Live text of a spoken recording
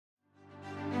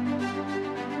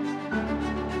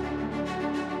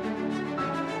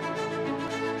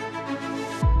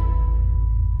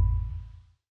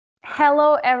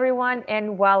Hello, everyone,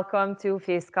 and welcome to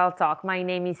Fiscal Talk. My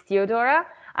name is Theodora.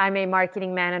 I'm a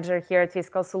marketing manager here at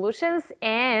Fiscal Solutions,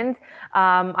 and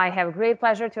I have a great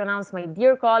pleasure to announce my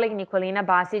dear colleague, Nikolina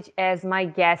Basic, as my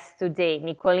guest today.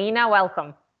 Nikolina,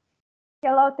 welcome.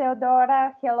 Hello,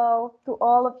 Theodora. Hello to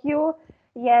all of you.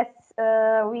 Yes,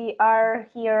 we are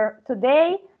here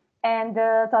today and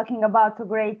talking about a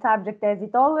great subject as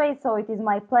it always. So it is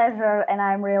my pleasure and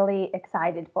I'm really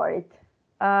excited for it.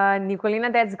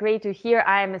 Nikolina, that's great to hear.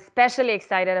 I am especially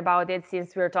excited about it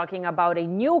since we're talking about a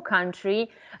new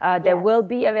country that will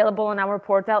be available on our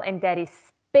portal, and that is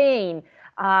Spain.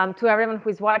 To everyone who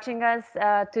is watching us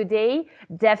today,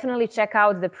 definitely check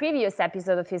out the previous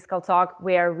episode of Fiscal Talk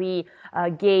where we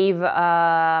gave,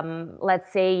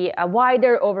 let's say, a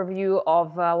wider overview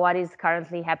of what is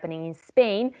currently happening in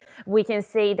Spain. We can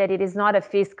say that it is not a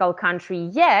fiscal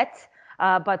country yet,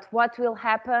 but what will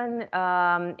happen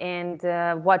and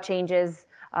what changes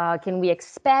can we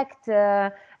expect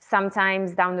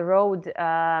sometimes down the road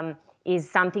is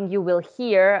something you will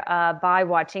hear by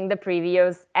watching the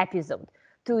previous episode.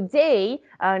 Today,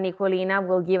 Nikolina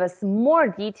will give us more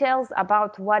details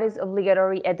about what is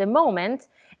obligatory at the moment,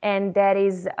 and that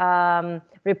is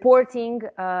reporting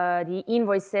the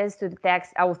invoices to the tax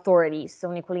authorities. So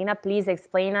Nikolina, please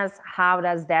explain us how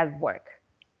does that work?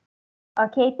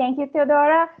 Okay, thank you,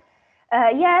 Theodora.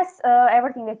 Yes,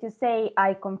 everything that you say,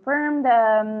 I confirmed.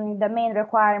 The main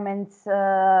requirements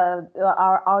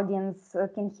our audience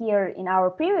can hear in our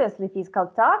previously fiscal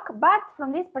talk, but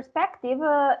from this perspective,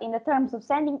 in the terms of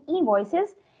sending invoices,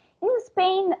 in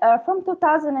Spain, from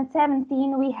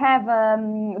 2017, we have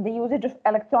the usage of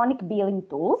electronic billing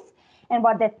tools. And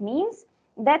what that means?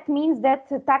 That means that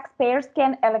taxpayers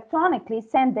can electronically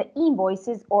send the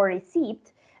invoices or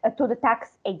receipt to the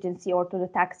tax agency or to the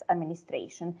tax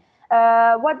administration.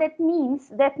 What that means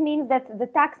that the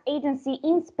tax agency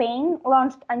in Spain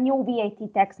launched a new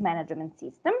VAT tax management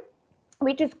system,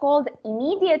 which is called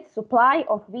Immediate Supply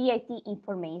of VAT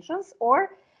Informations,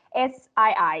 or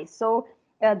SII. So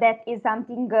that is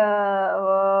something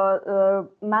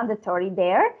mandatory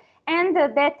there. And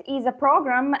that is a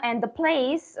program and the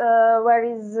place where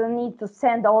is need to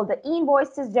send all the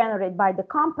invoices generated by the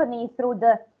company through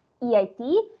the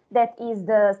EIT, that is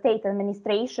the state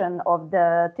administration of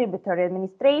the tributary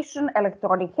administration,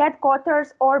 electronic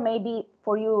headquarters, or maybe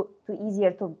for you to easier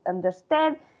to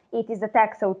understand, it is the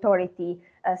tax authority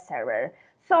server.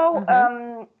 So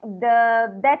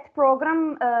that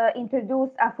program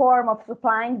introduced a form of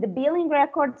supplying the billing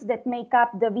records that make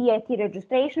up the VAT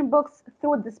registration books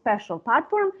through the special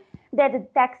platform that the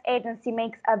tax agency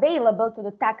makes available to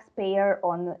the taxpayer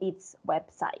on its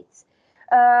websites.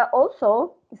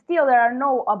 Also, still there are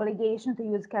no obligation to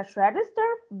use cash register,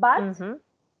 but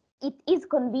it is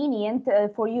convenient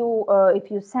for you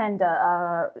if you send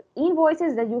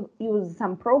invoices that you use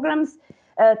some programs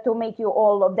to make you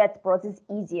all of that process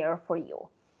easier for you.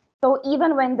 So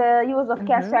even when the use of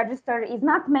cash register is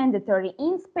not mandatory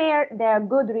in Spain, there are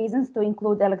good reasons to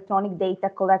include electronic data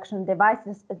collection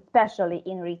devices, especially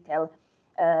in retail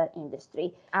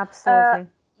industry. Absolutely.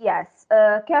 Yes,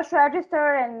 cash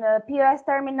register and POS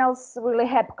terminals really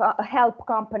help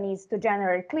companies to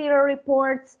generate clearer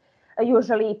reports.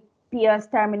 Usually, POS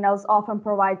terminals often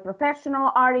provide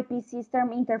professional REP system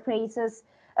interfaces.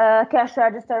 Cash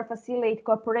register facilitate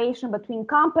cooperation between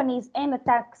companies and the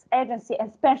tax agency,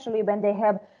 especially when they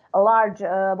have large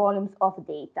volumes of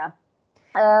data.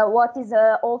 What is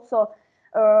also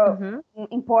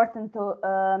important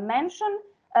to mention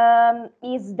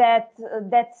is that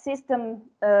that system,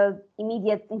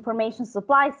 immediate information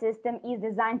supply system, is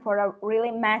designed for a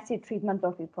really massive treatment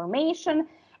of information,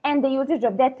 and the usage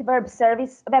of that web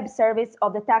service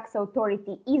of the tax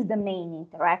authority is the main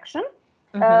interaction.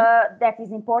 That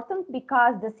is important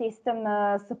because the system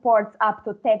supports up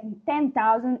to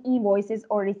 10,000 invoices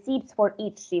or receipts for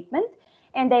each shipment,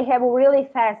 and they have a really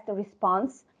fast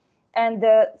response, and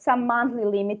some monthly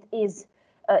limit is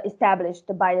established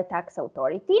by the tax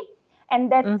authority,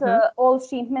 and that all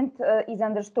shipment is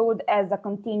understood as a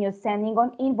continuous sending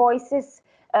on invoices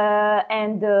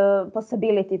and the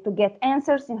possibility to get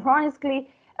answers synchronously,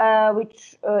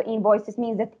 which invoices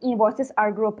means that invoices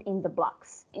are grouped in the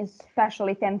blocks,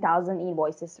 especially 10,000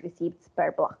 invoices received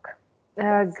per block.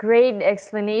 Great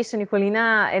explanation,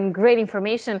 Nikolina, and great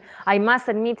information. I must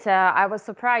admit, I was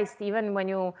surprised even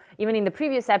in the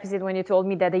previous episode when you told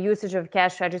me that the usage of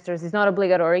cash registers is not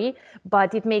obligatory,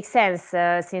 but it makes sense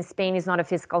since Spain is not a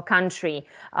fiscal country.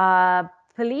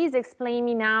 Please explain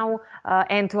me now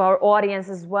and to our audience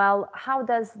as well, how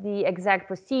does the exact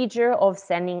procedure of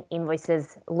sending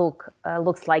invoices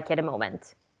looks like at the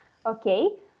moment? Okay.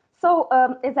 So,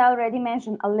 as I already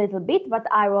mentioned a little bit, but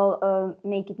I will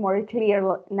make it more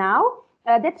clear now,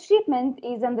 that shipment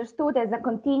is understood as a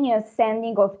continuous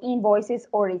sending of invoices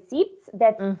or receipts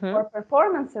that for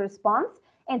performance response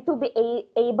and to be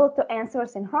able to answer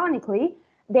synchronically,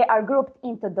 they are grouped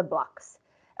into the blocks.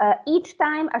 Each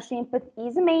time a shipment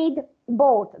is made,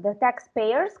 both the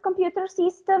taxpayer's computer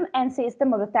system and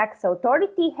system of the tax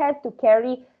authority have to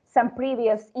carry some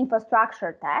previous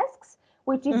infrastructure tasks,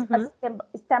 which is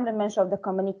establishment of the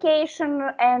communication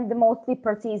and mostly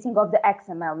processing of the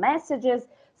XML messages,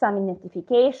 some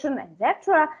identification,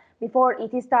 etc., before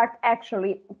it starts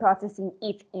actually processing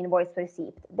each invoice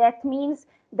receipt. That means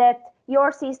that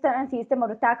your system and system of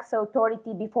the tax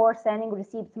authority before sending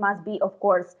receipts must be, of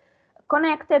course,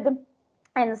 connected,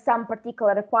 and some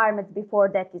particular requirements before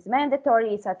that is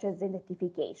mandatory, such as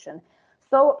identification.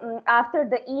 So after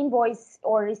the invoice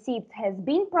or receipt has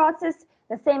been processed,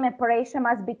 the same operation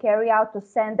must be carried out to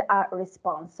send a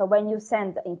response. So when you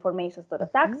send information to the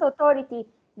tax authority,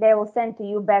 they will send to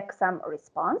you back some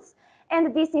response.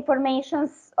 And these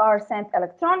informations are sent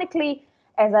electronically,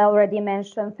 as I already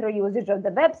mentioned, through usage of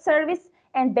the web service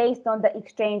and based on the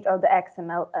exchange of the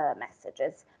XML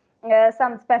messages.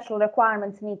 Some special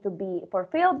requirements need to be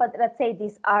fulfilled, but let's say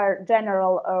these are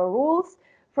general rules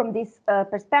from this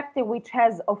perspective, which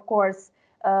has, of course,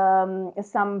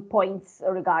 some points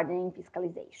regarding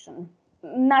fiscalization.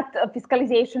 Not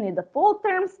fiscalization in the full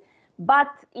terms,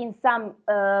 but in some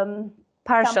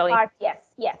partially. Some part,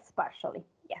 yes, partially.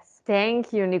 Yes.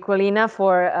 Thank you, Nikolina,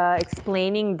 for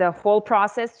explaining the whole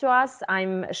process to us.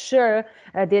 I'm sure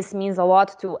this means a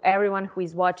lot to everyone who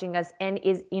is watching us and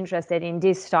is interested in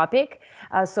this topic.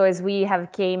 So as we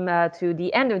have came to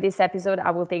the end of this episode,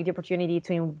 I will take the opportunity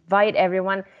to invite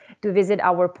everyone to visit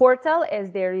our portal,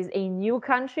 as there is a new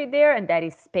country there, and that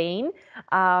is Spain.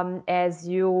 As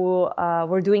you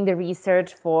were doing the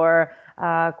research for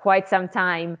quite some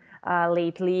time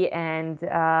lately and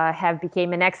have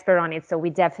become an expert on it. So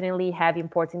we definitely have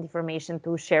important information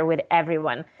to share with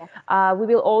everyone. We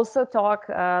will also talk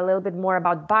a little bit more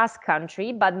about Basque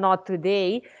Country, but not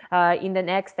today, in the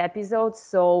next episode.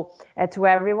 So to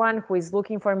everyone who is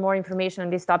looking for more information on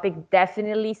this topic,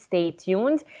 definitely stay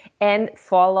tuned and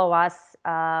follow us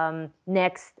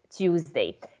next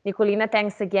Tuesday. Nikolina,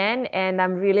 thanks again, and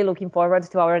I'm really looking forward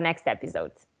to our next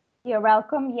episode. You're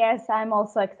welcome. Yes, I'm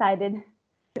also excited.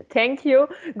 Thank you.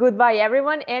 Goodbye,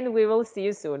 everyone, and we will see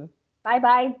you soon.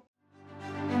 Bye-bye.